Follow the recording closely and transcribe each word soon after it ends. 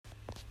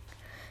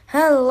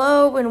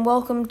Hello and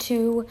welcome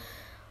to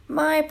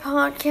my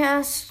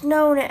podcast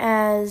known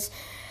as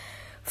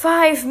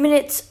 5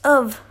 Minutes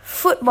of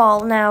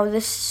Football. Now,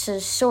 this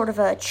is sort of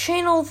a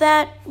channel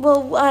that,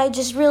 I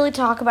just really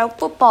talk about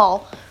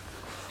football.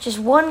 Just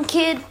one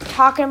kid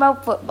talking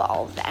about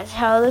football. That's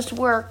how this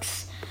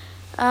works.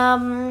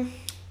 I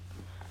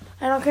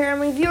don't care how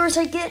many viewers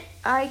I get.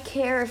 I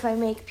care if I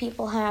make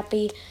people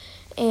happy.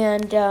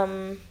 And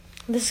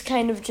this is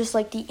kind of just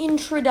like the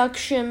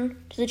introduction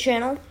to the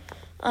channel.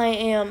 I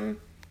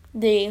am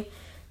the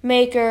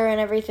maker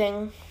and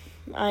everything.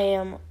 I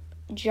am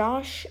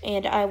Josh,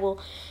 and I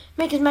will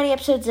make as many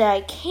episodes as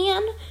I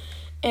can,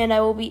 and I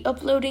will be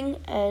uploading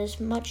as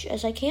much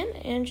as I can,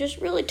 and just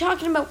really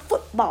talking about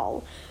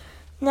football.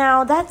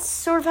 Now, that's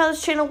sort of how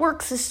this channel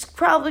works. This is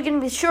probably going to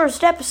be the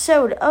shortest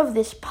episode of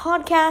this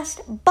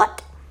podcast,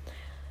 but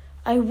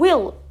I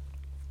will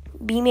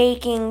be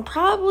making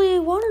probably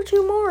one or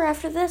two more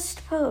after this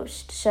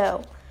post,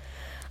 so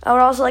I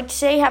would also like to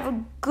say have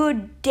a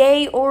good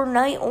day or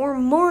night or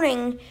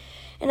morning,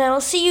 and I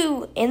will see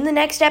you in the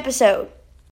next episode.